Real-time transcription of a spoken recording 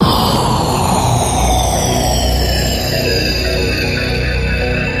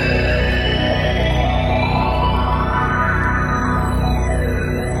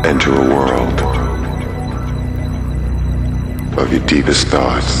deepest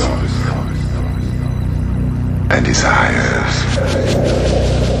thoughts and desires.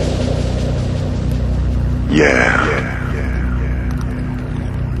 Yeah.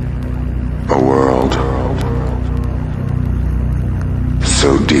 A world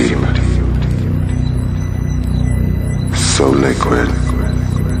so deep, so liquid.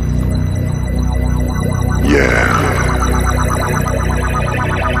 Yeah.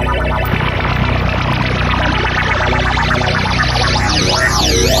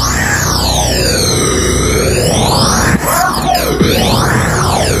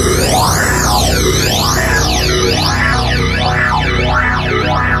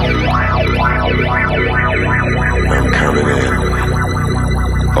 I'm coming in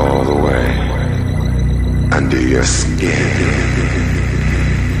all the way under your skin.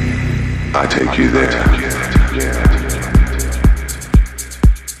 I take you there.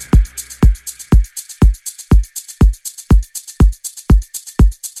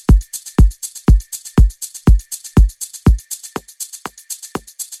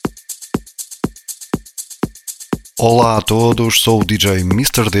 Olá a todos, sou o DJ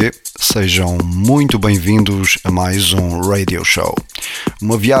Mr. D, sejam muito bem-vindos a mais um Radio Show.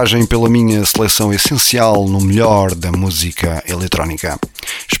 Uma viagem pela minha seleção essencial no melhor da música eletrónica.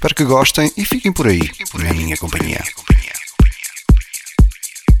 Espero que gostem e fiquem por aí, na minha companhia.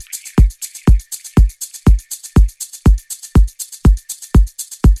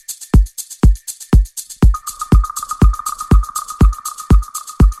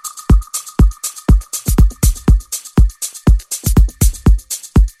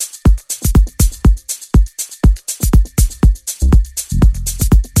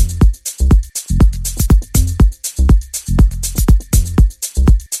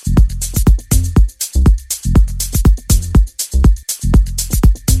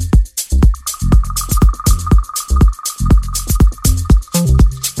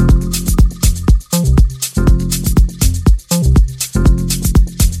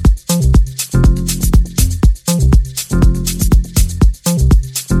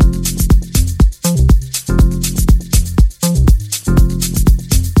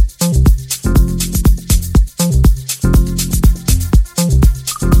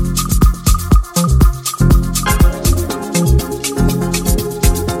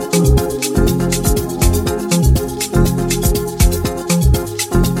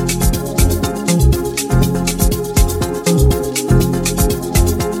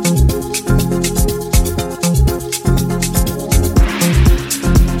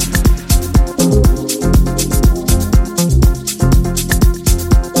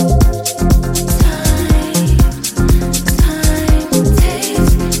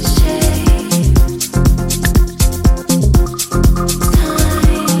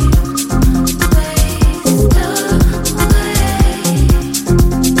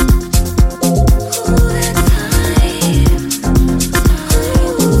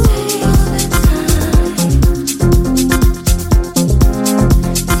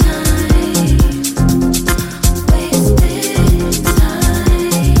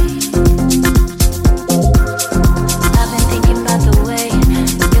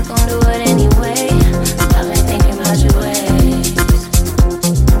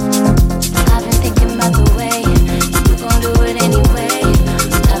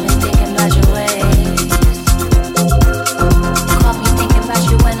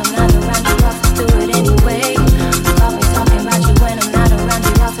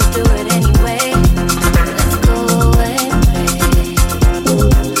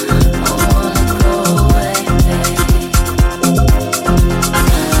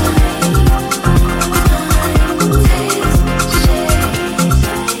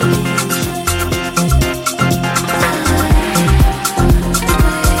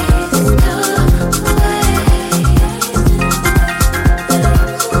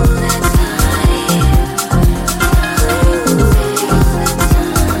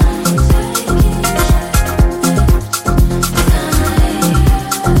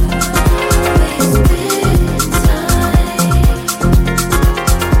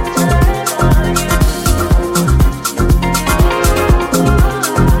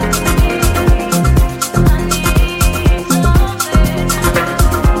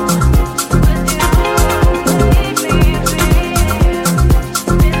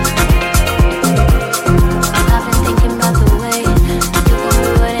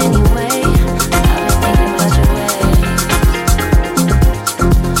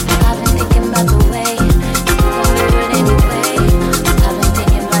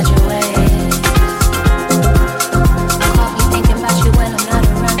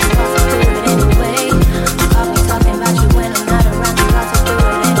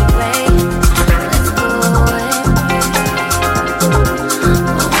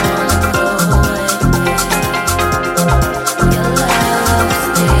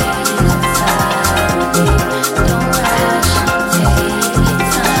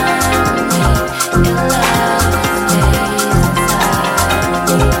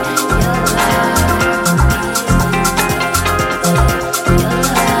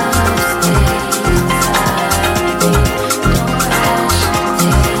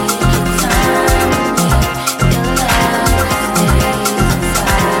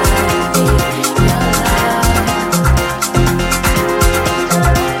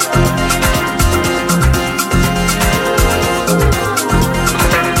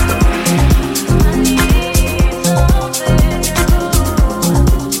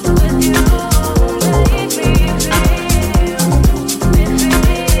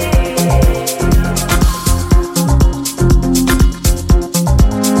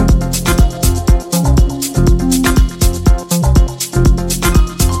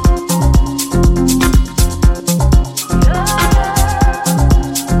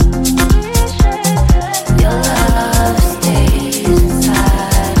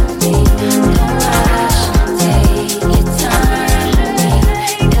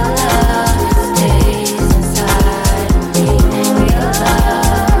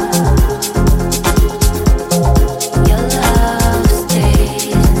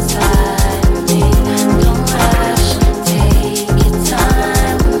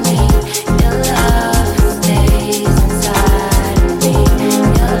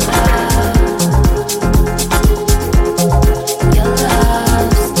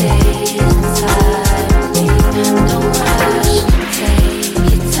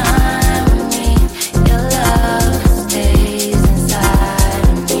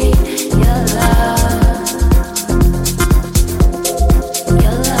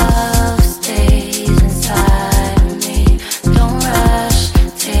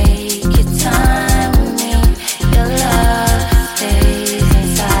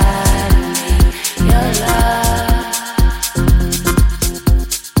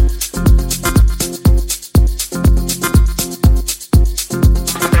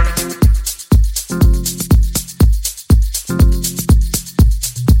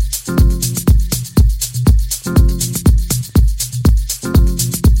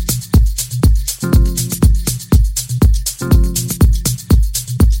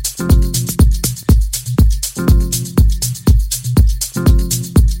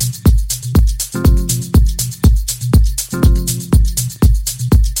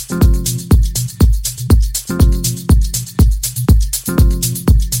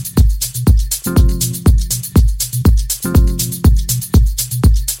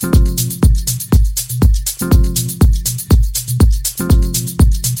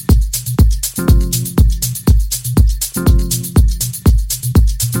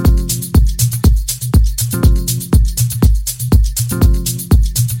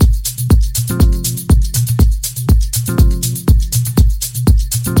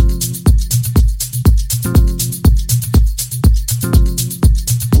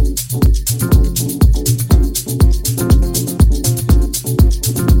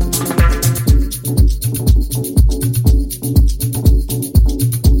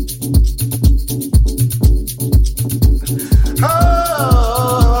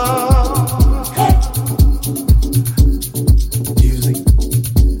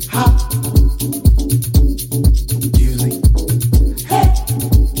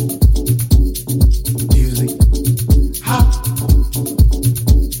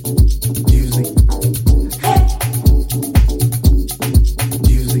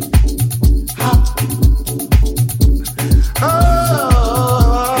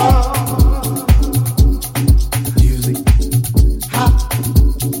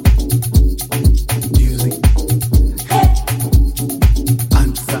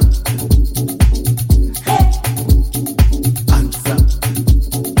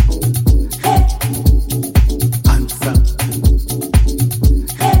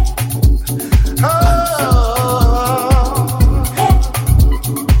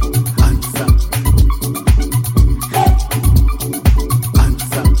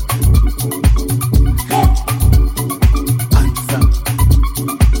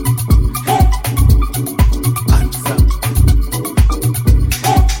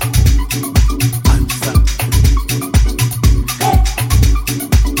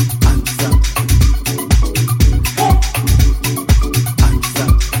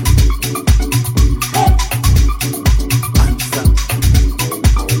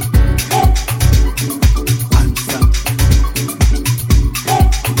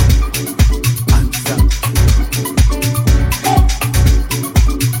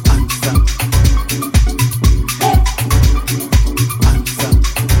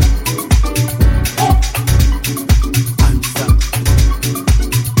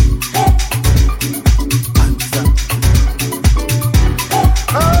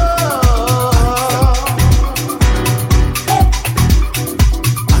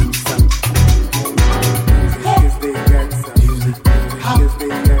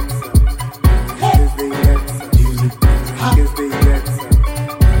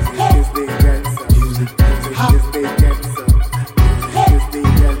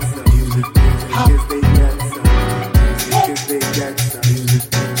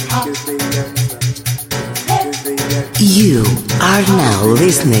 are now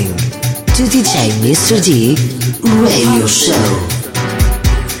listening to DJ Mr. D Radio Show.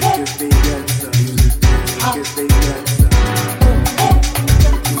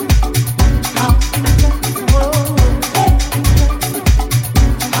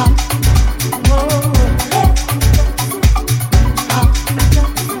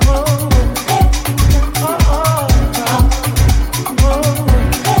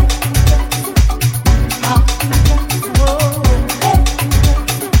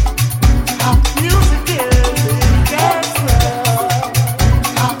 Music is the answer.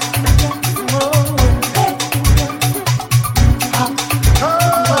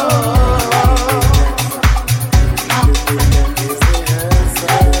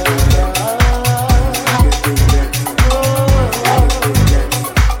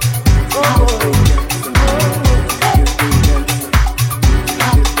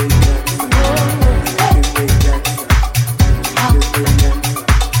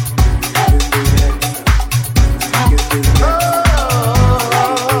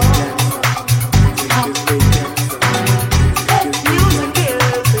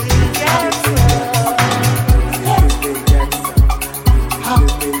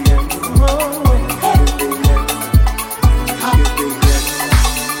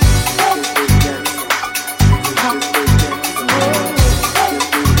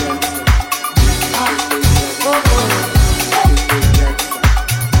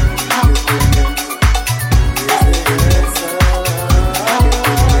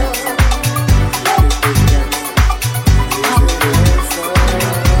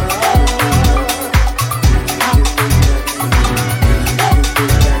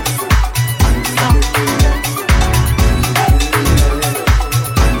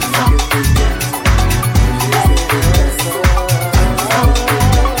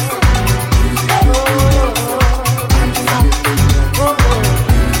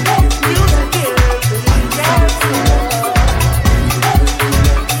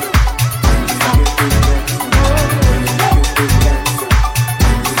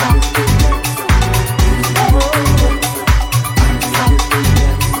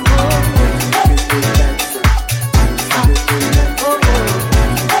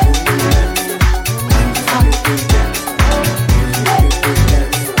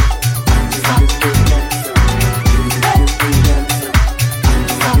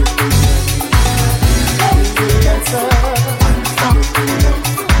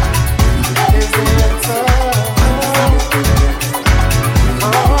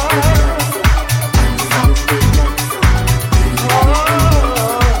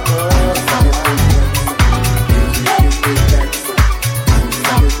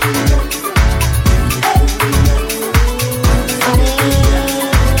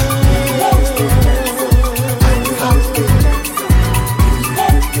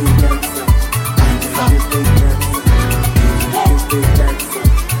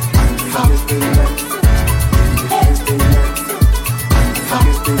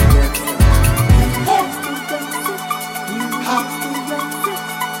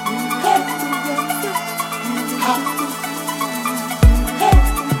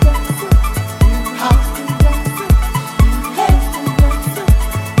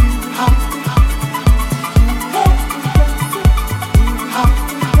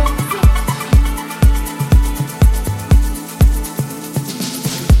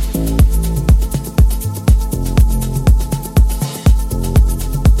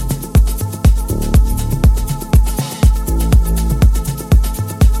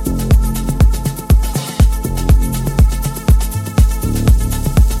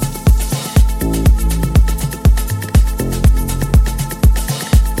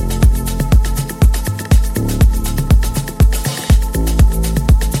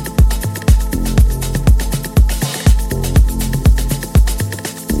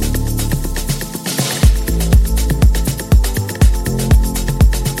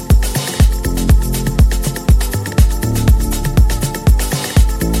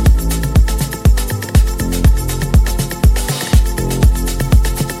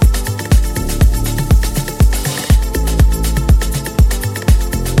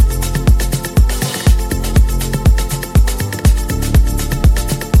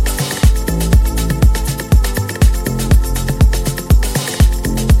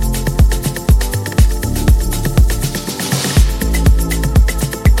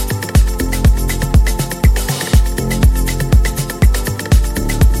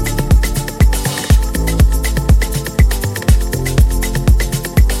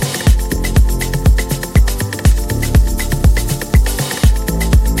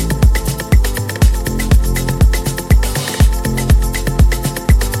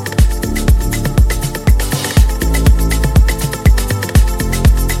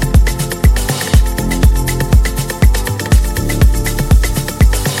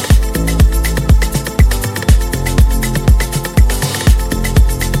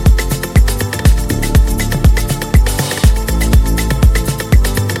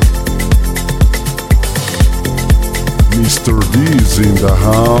 in the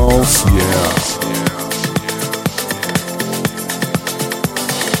house, yeah.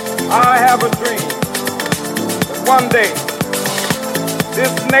 I have a dream that one day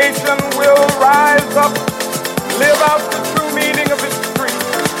this nation will rise up, live out the true meaning of its creed.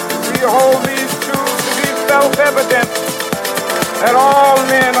 We hold these truths to be self-evident that all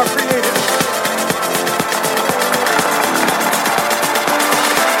men are created.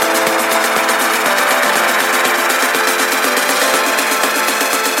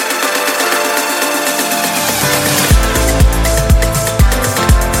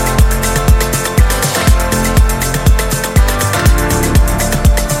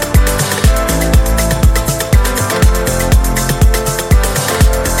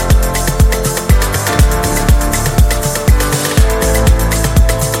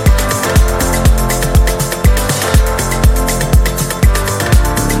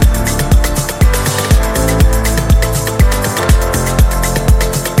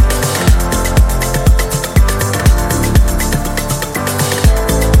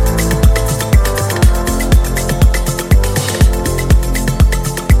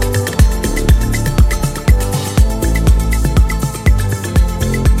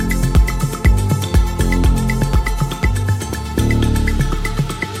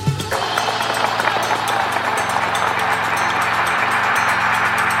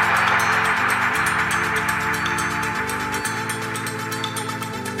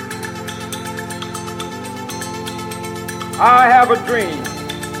 I have a dream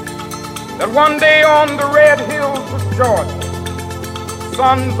that one day on the red hills of Georgia,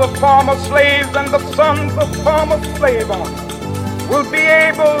 sons of former slaves and the sons of former slave owners will be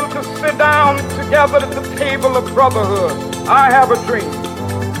able to sit down together at the table of brotherhood. I have a dream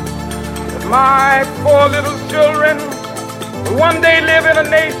that my four little children will one day live in a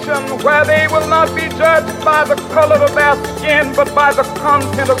nation where they will not be judged by the color of their skin, but by the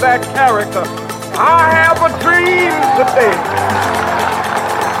content of their character. I have a dream today.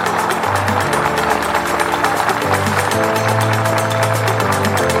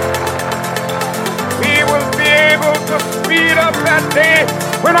 We will be able to speed up that day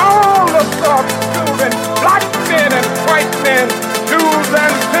when all of God's children, black men and white men, Jews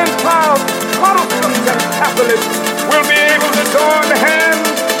and Gentiles, Protestants and Catholics, will be able to join hands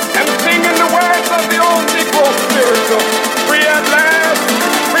and sing in the words of the old Negro spiritual. Free at last,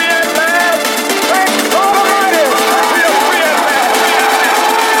 free at last. Thank God Almighty, we are free at last.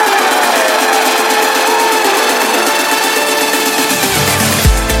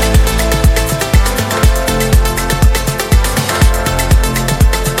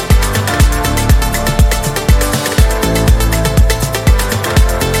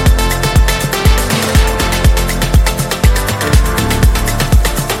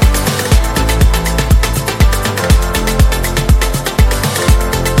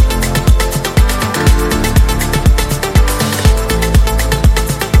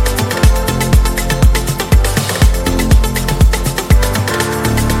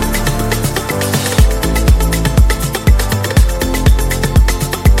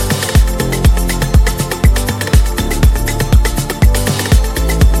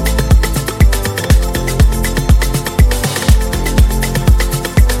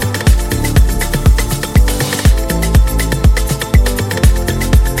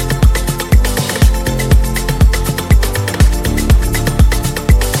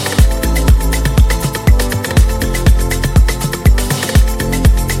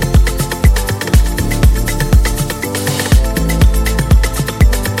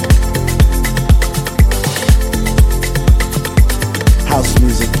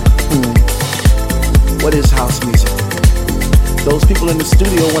 What is house music? Those people in the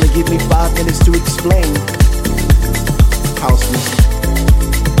studio want to give me 5 minutes to explain house music.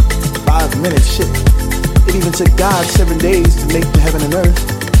 5 minutes, shit. It even took God 7 days to make the heaven and earth.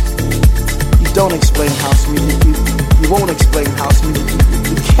 You don't explain house music. You won't explain house music.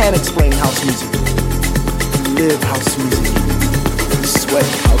 You can't explain house music. You live house music. You sweat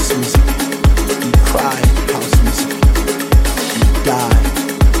house music. You cry house music. You die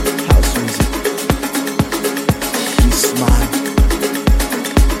house music. You smile.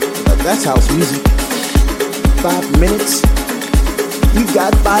 That's house music. 5 minutes. You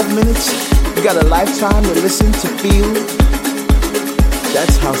got 5 minutes. You got a lifetime to listen, to feel.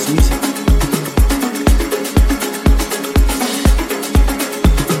 That's house music.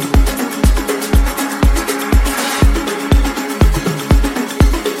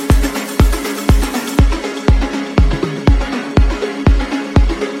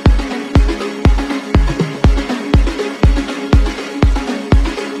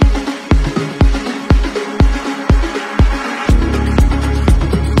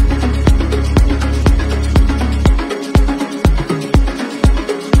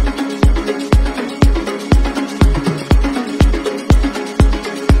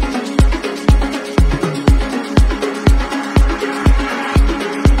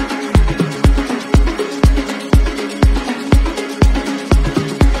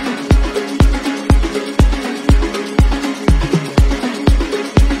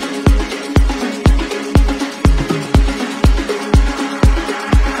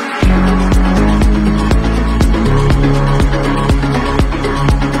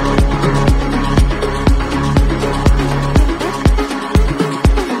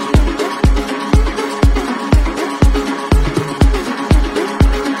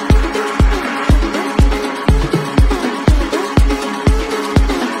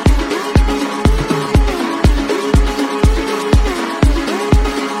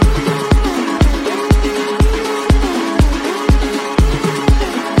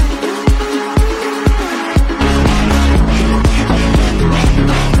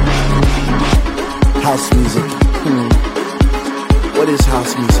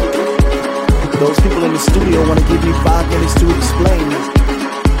 studio wanna give me 5 minutes to explain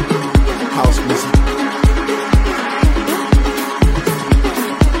house music.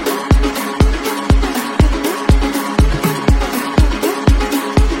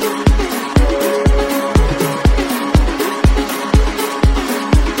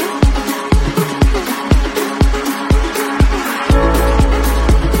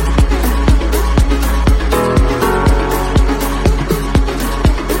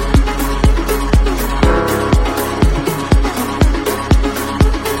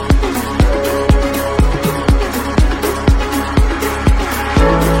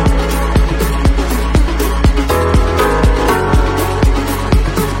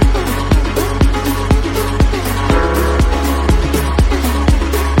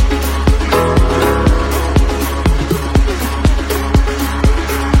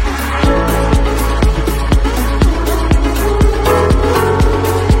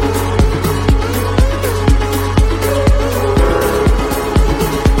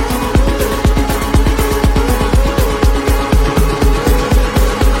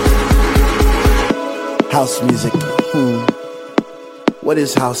 House music. What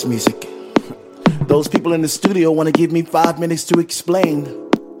is house music? Those people in the studio want to give me 5 minutes to explain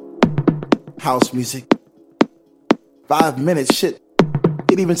house music. 5 minutes, shit.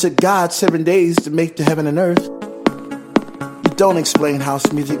 It even took God 7 days to make the heaven and earth. You don't explain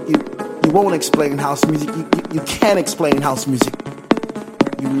house music. You won't explain house music. You can't explain house music.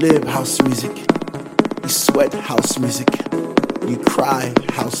 You live house music. You sweat house music. You cry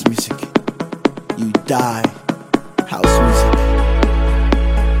house music. You die house music.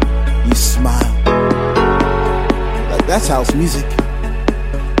 You smile. That's house music.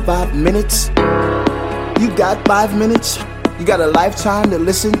 5 minutes. You got 5 minutes. You got a lifetime to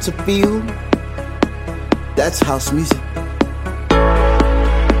listen, to feel. That's house music.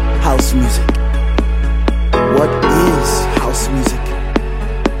 House music. What is house music?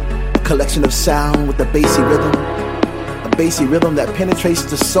 A collection of sound with a bassy rhythm. A bassy rhythm that penetrates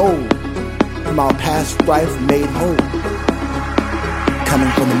the soul from our past life made whole.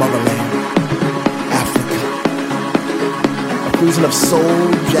 Coming from the motherland, Africa. A fusion of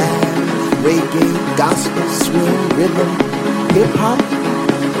soul, jazz, reggae, gospel, swing, rhythm, hip-hop.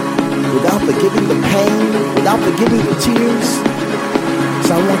 Without forgiving the pain, without forgiving the tears.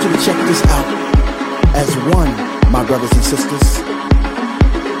 So I want you to check this out as one, my brothers and sisters.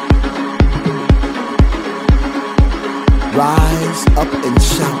 Rise up and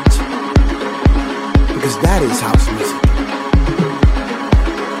shout, because that is house music.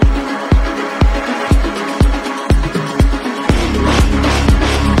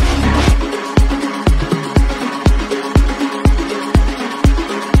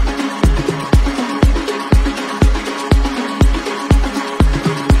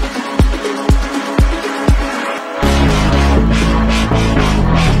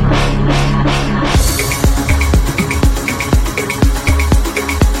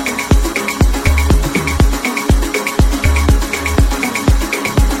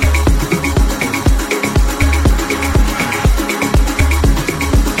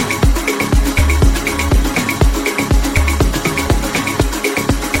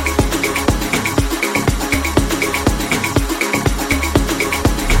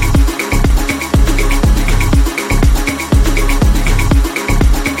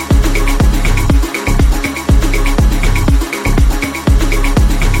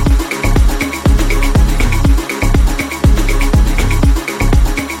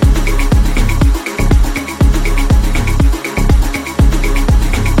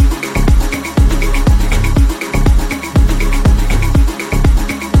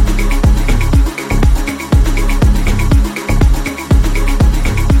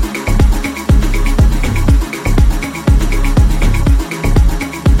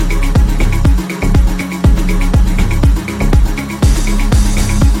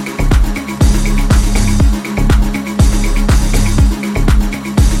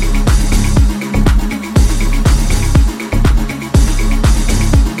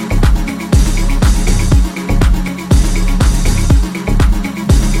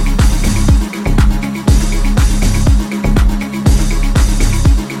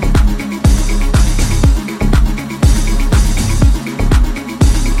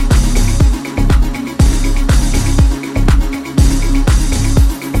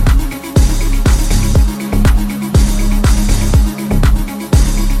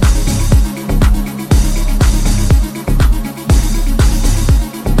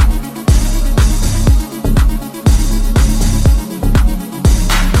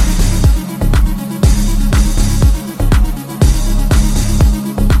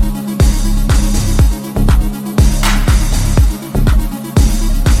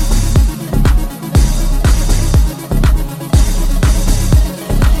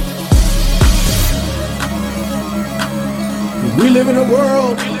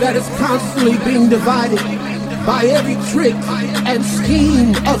 that is constantly being divided by every trick and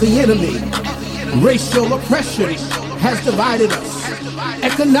scheme of the enemy. Racial oppression has divided us.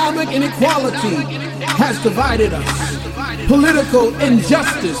 Economic inequality has divided us. Political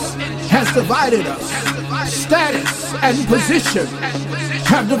injustice has divided us. Status and position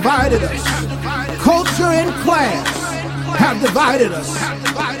have divided us. Culture and class have divided us.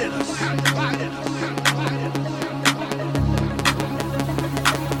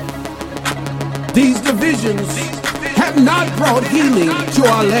 These divisions have not brought healing to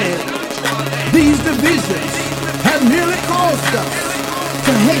our land. These divisions have merely caused us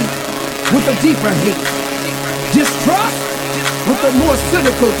to hate with a deeper hate. Distrust with a more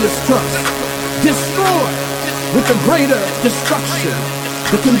cynical distrust. Destroy with a greater destruction.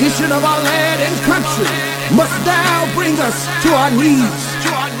 The condition of our land and country must now bring us to our knees.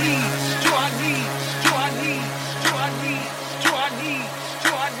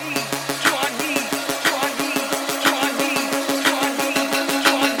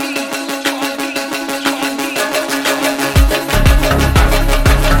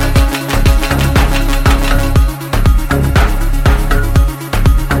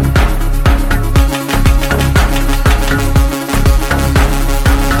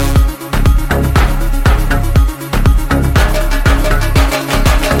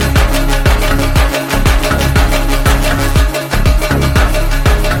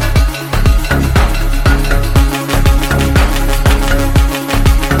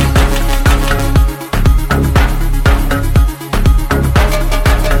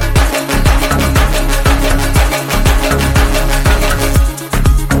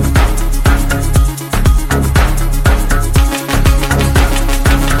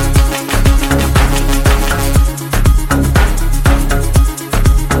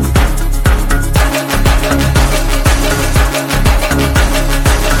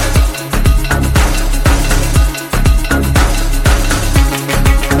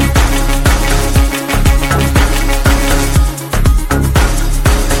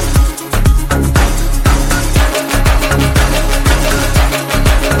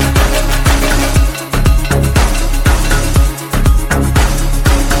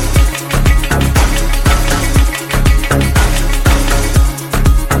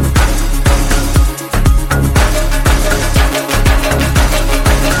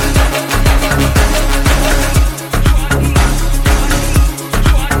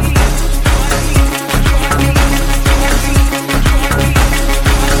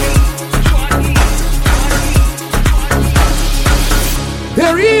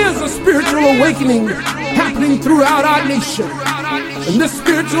 Happening throughout our nation. And this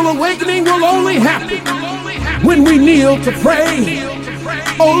spiritual awakening will only happen when we kneel to pray.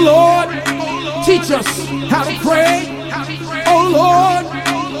 Oh Lord, teach us how to pray. Oh Lord,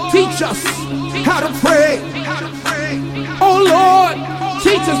 teach us how to pray. Oh Lord,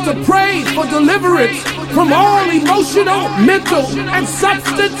 teach us to pray for deliverance from all emotional, mental, and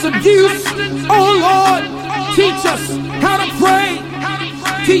substance abuse. Oh Lord, teach us how to pray.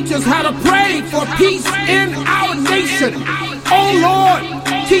 Teach us how to pray for peace in our nation. Oh Lord,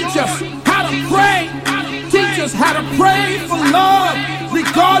 teach us how to pray. Teach us how to pray for love,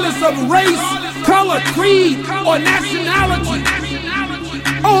 regardless of race, color, creed, or nationality.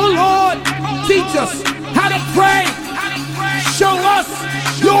 Oh Lord, teach us how to pray. Show us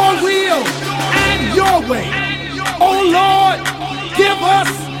your will and your way. Oh Lord, give us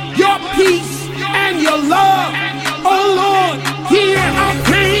your peace and your love. Oh Lord, hear our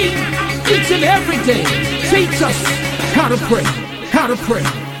pain each and every day. Teach us how to pray, how to pray,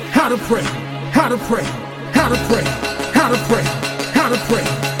 how to pray, how to pray, how to pray, how to pray, how to pray,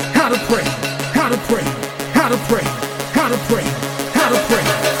 how to pray, how to pray, how to pray, how to pray, how to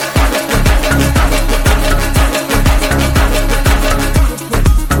pray.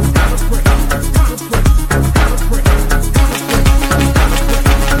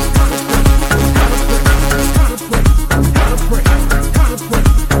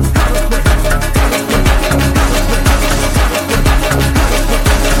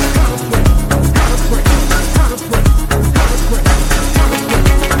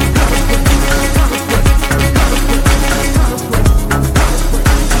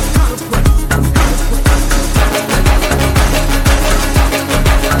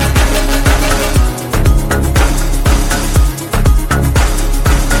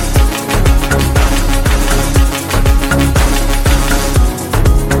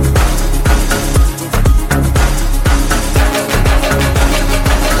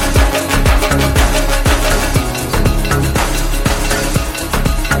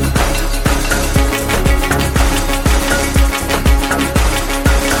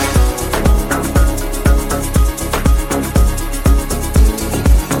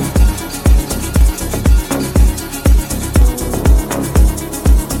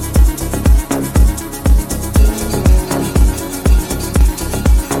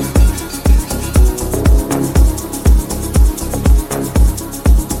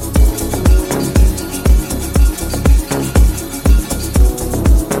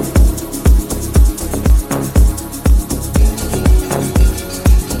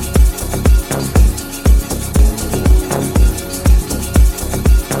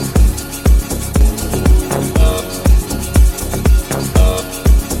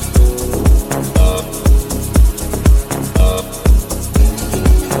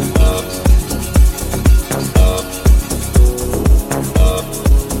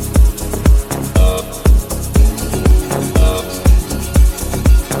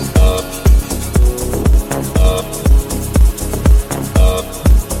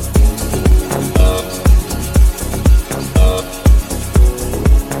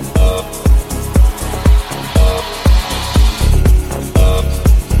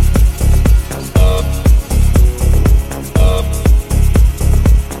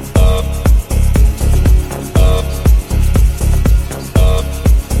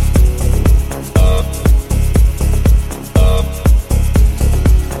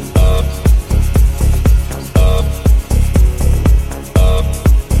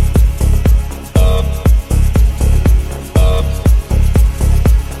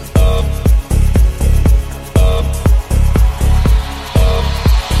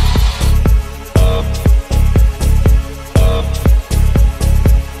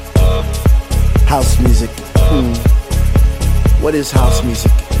 is house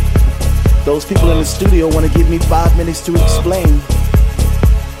music. Those people in the studio want to give me 5 minutes to explain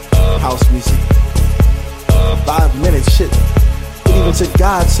house music. 5 minutes, shit. It even took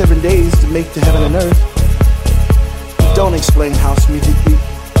God 7 days to make the heaven and earth. You don't explain house music.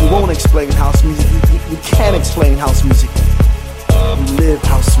 You won't explain house music. You can't explain house music. You live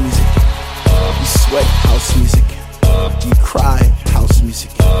house music. You sweat house music. You cry house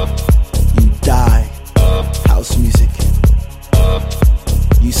music. You die house music.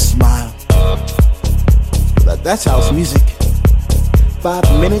 You smile. That's house music.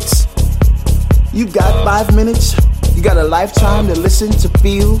 5 minutes. You got 5 minutes. You got a lifetime to listen, to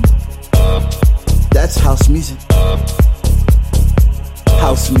feel. That's house music.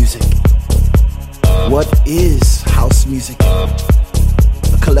 House music. What is house music?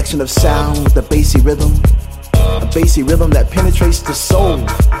 A collection of sound with a bassy rhythm. A bassy rhythm that penetrates the soul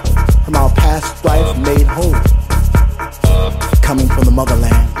from our past life made whole. Coming from the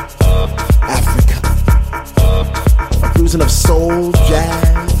motherland, Africa. A fusion of soul,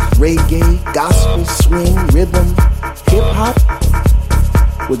 jazz, reggae, gospel, swing, rhythm, hip-hop.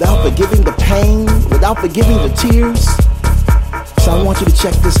 Without forgiving the pain, without forgiving the tears. So I want you to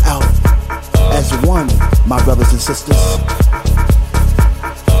check this out as one, my brothers and sisters.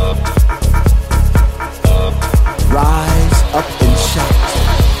 Rise up and shout,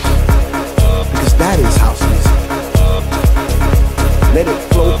 because that is house music. Let it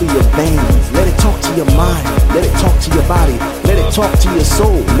flow through your veins, let it talk to your mind, let it talk to your body, let it talk to your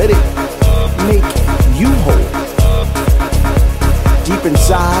soul, let it make you whole. Deep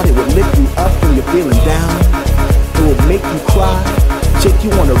inside, it will lift you up when you're feeling down. It will make you cry, take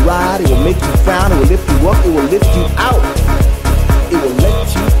you on a ride. It will make you frown, it will lift you up, it will lift you out. It will let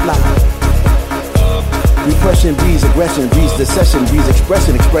you fly. Repression breeds aggression, breeds decession, breeds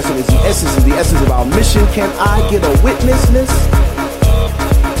expression. Expression is the essence of our mission. Can I get a witnessness?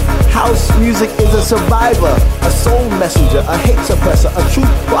 House music is a survivor, a soul messenger, a hate suppressor, a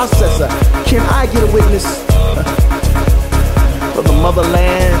truth processor. Can I get a witness? From the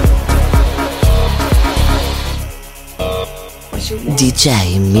motherland.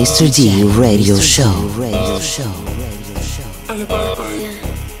 DJ Mr. D Radio Show.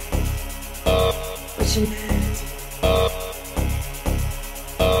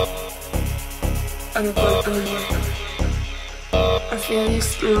 I feel your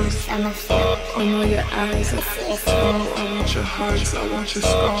scars, I know your eyes, I want your hearts, I want your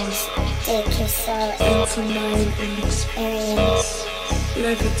scars. Take your soul into mine and experience.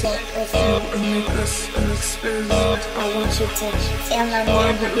 Levitate with you and make us an experiment. I want you to feel my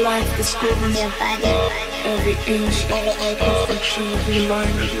mind with life is given. Your body, every inch, every perfection, every line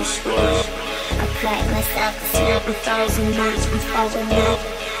of your story. I pride myself to sleep 1,000 nights before we met,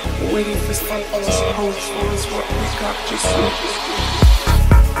 waiting for something to hold for us what we got just sleep.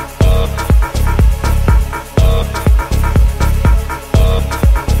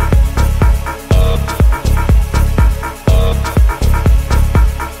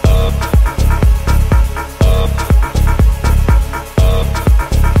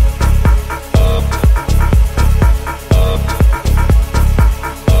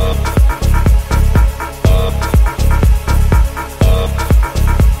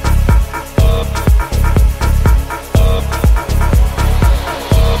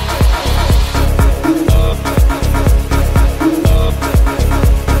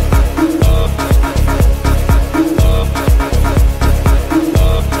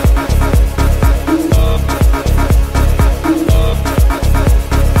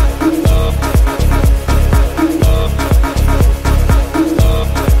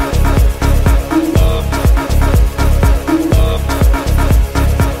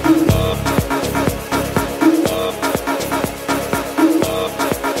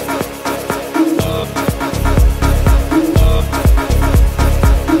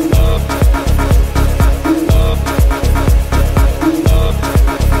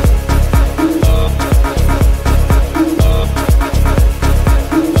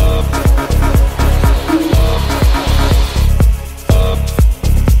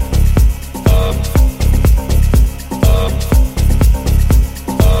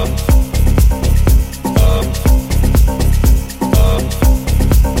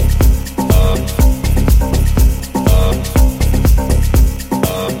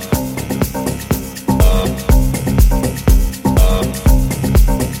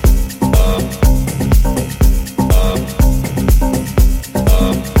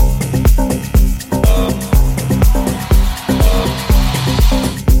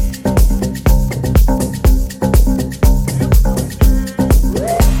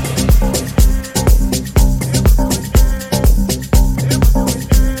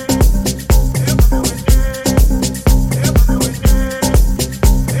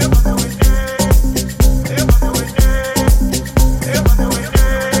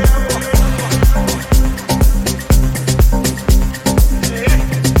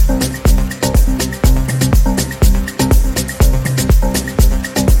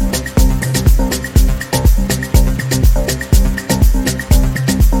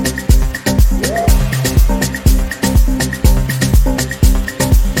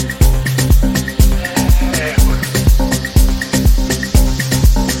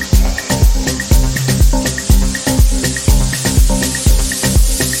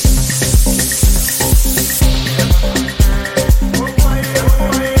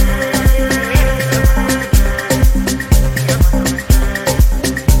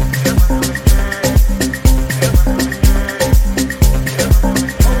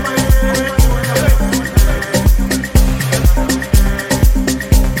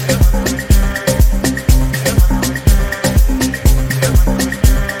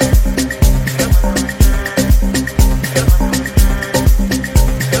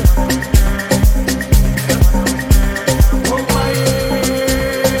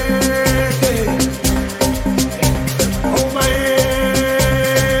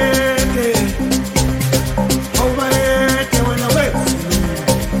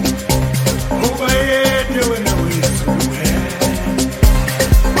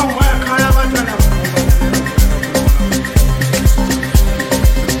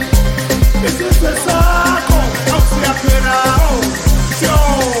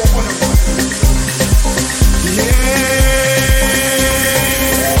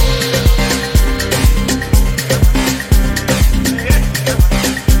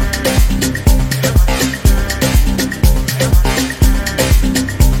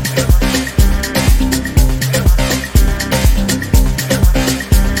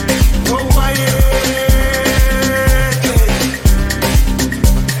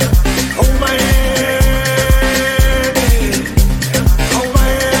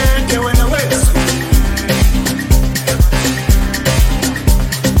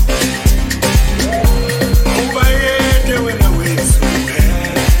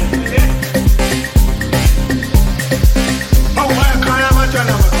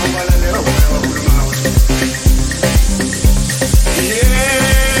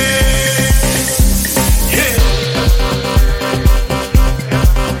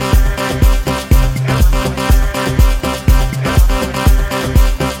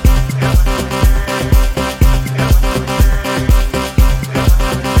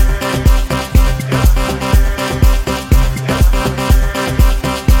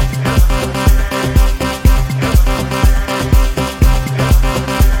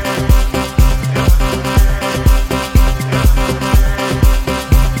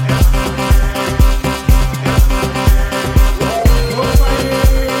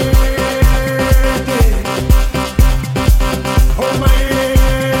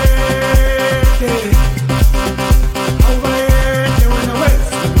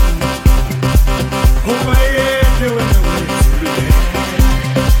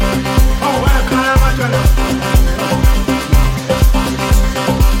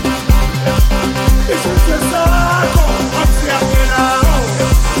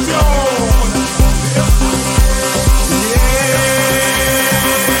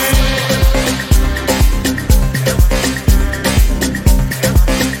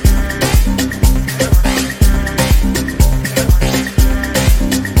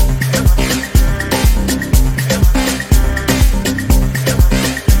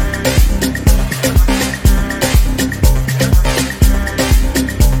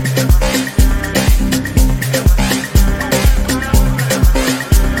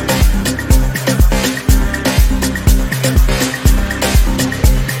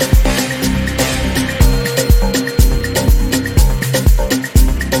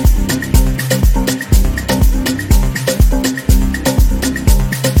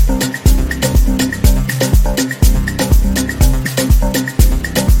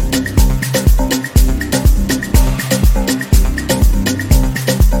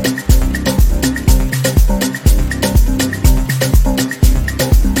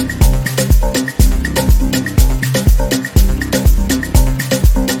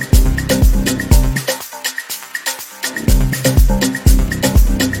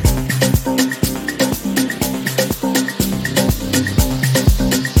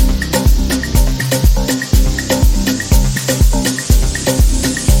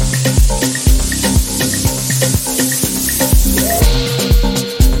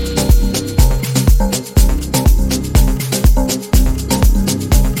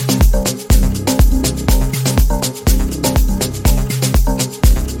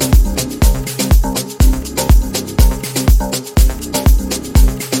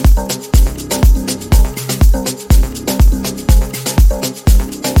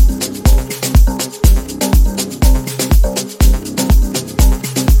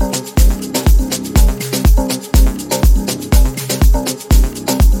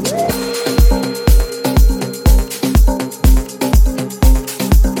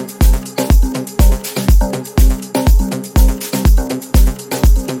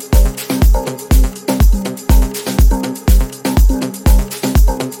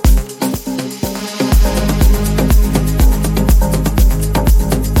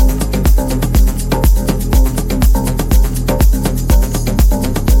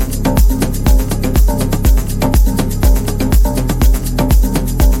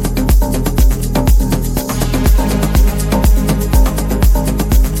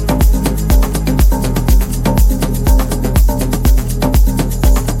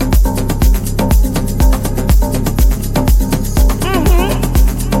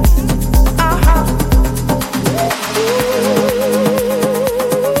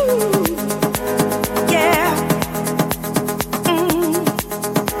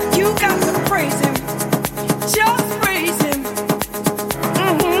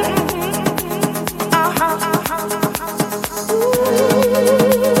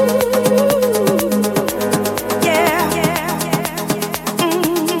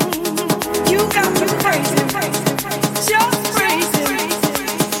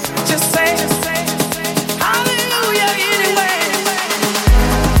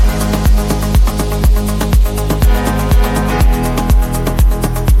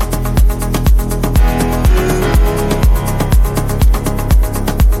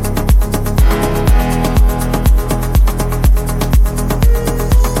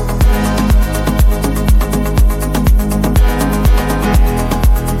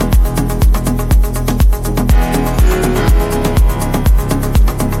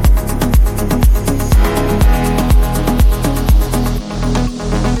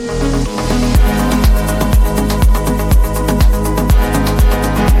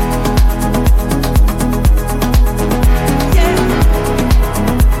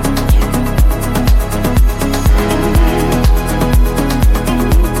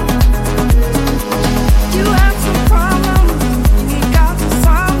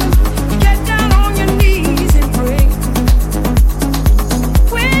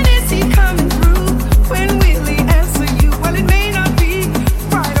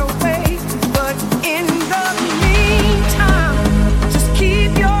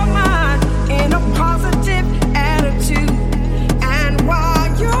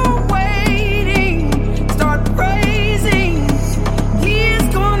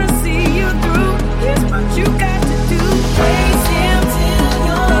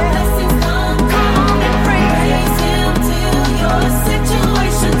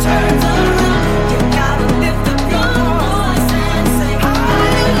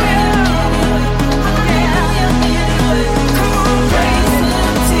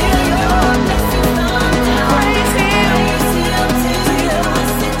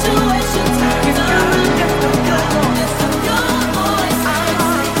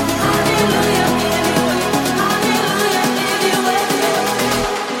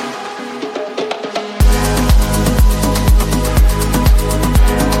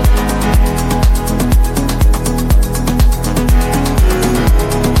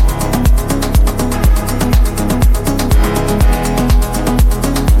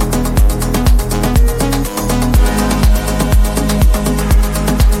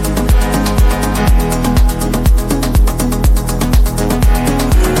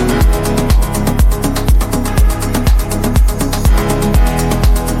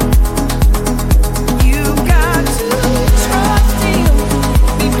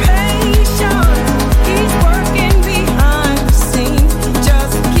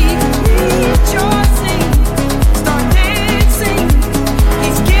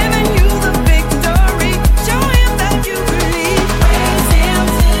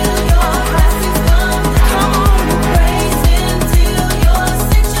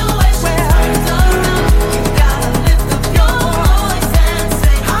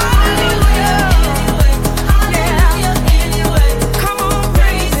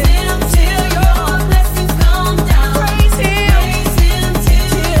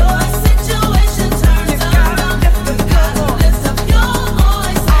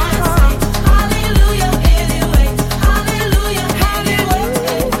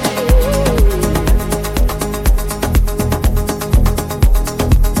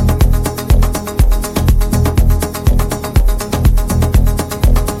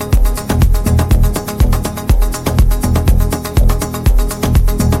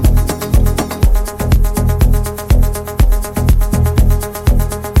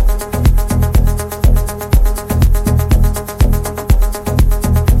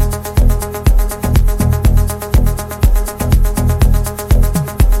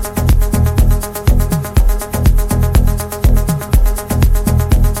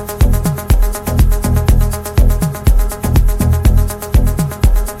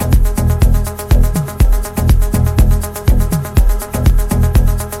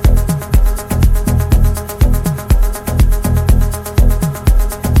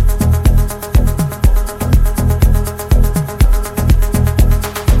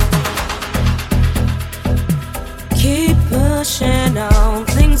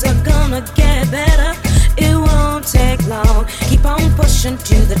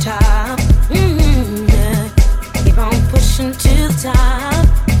 the top. Keep on pushing to the top.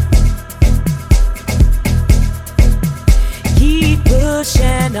 Keep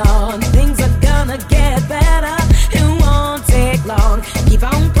pushing on. Things are gonna get better. It won't take long. Keep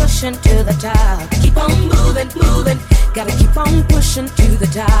on pushing to the top. Keep on moving, moving. Gotta keep on pushing to the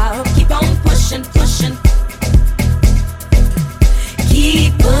top. Keep on pushing, pushing.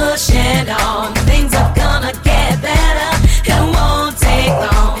 Keep pushing on. Things are gonna get better. It won't take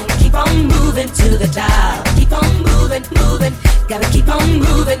long. Keep on moving to the top. Keep on moving, moving. Gotta keep on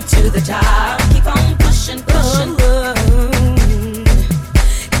moving to the top. Keep on pushing, pushing.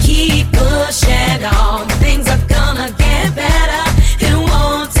 Keep pushing on. Things are gonna get better. It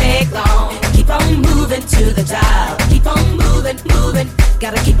won't take long. Keep on moving to the top. Keep on moving, moving.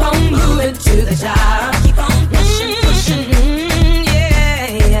 Gotta keep on moving to the top. Keep on pushing, pushing.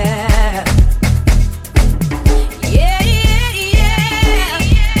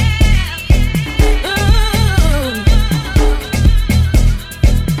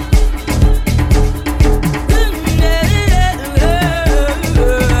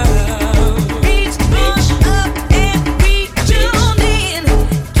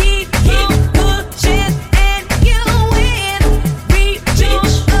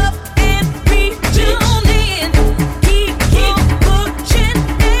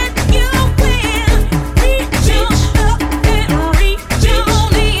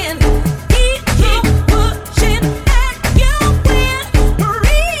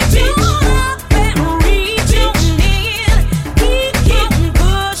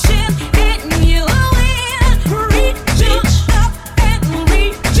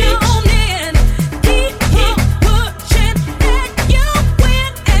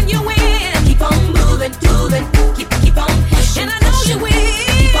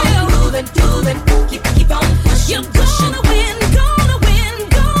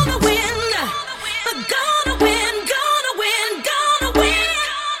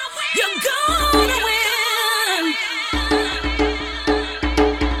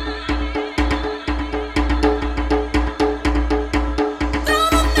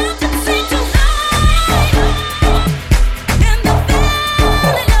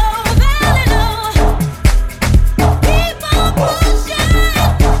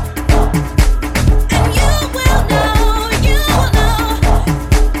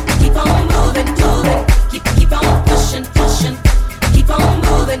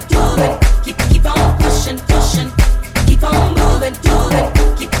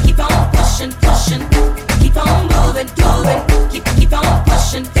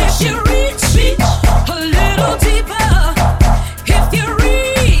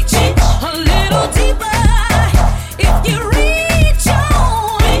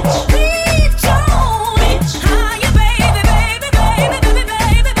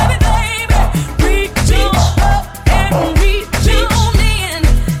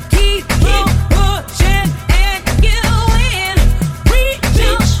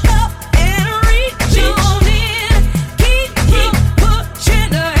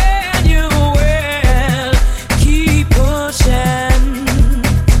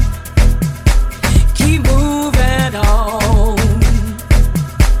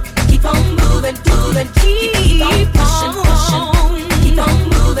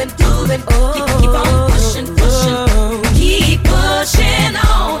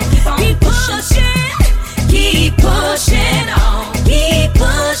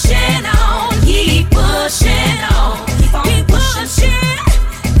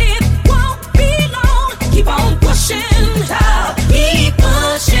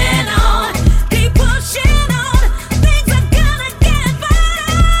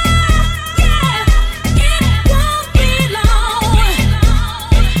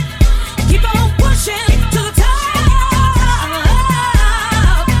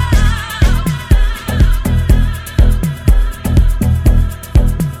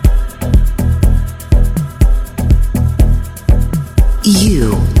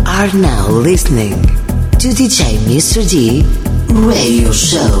 are now listening to DJ Mr. D Radio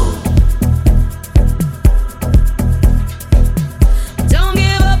Show.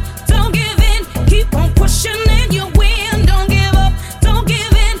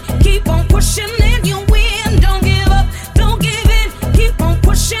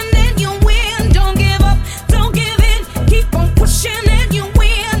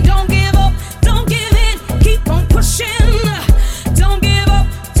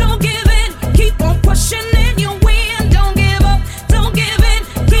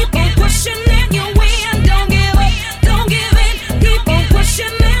 Keep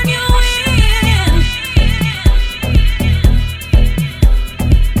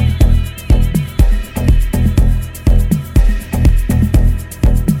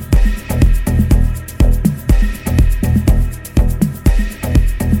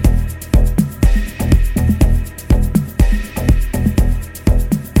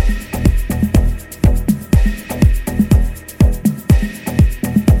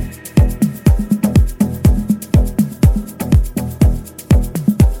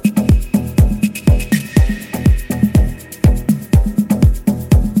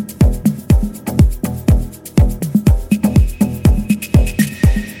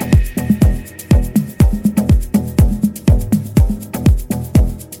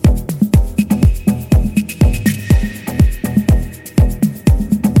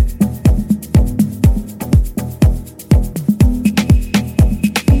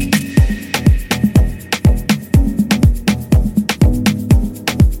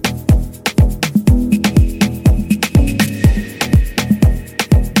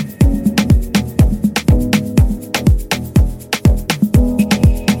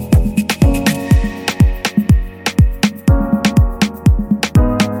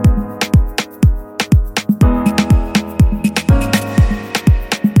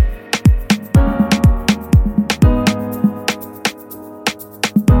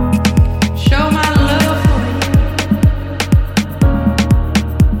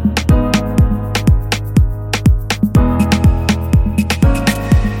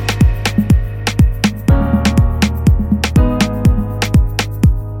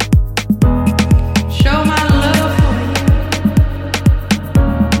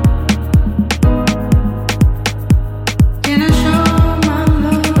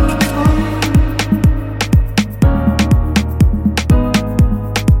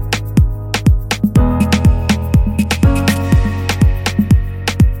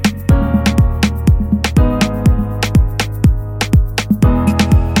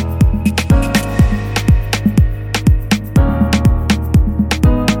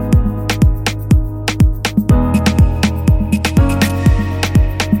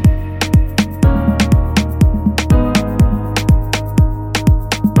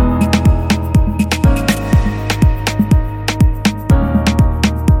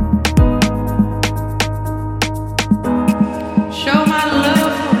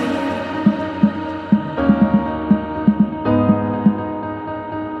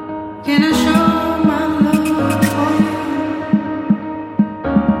Can I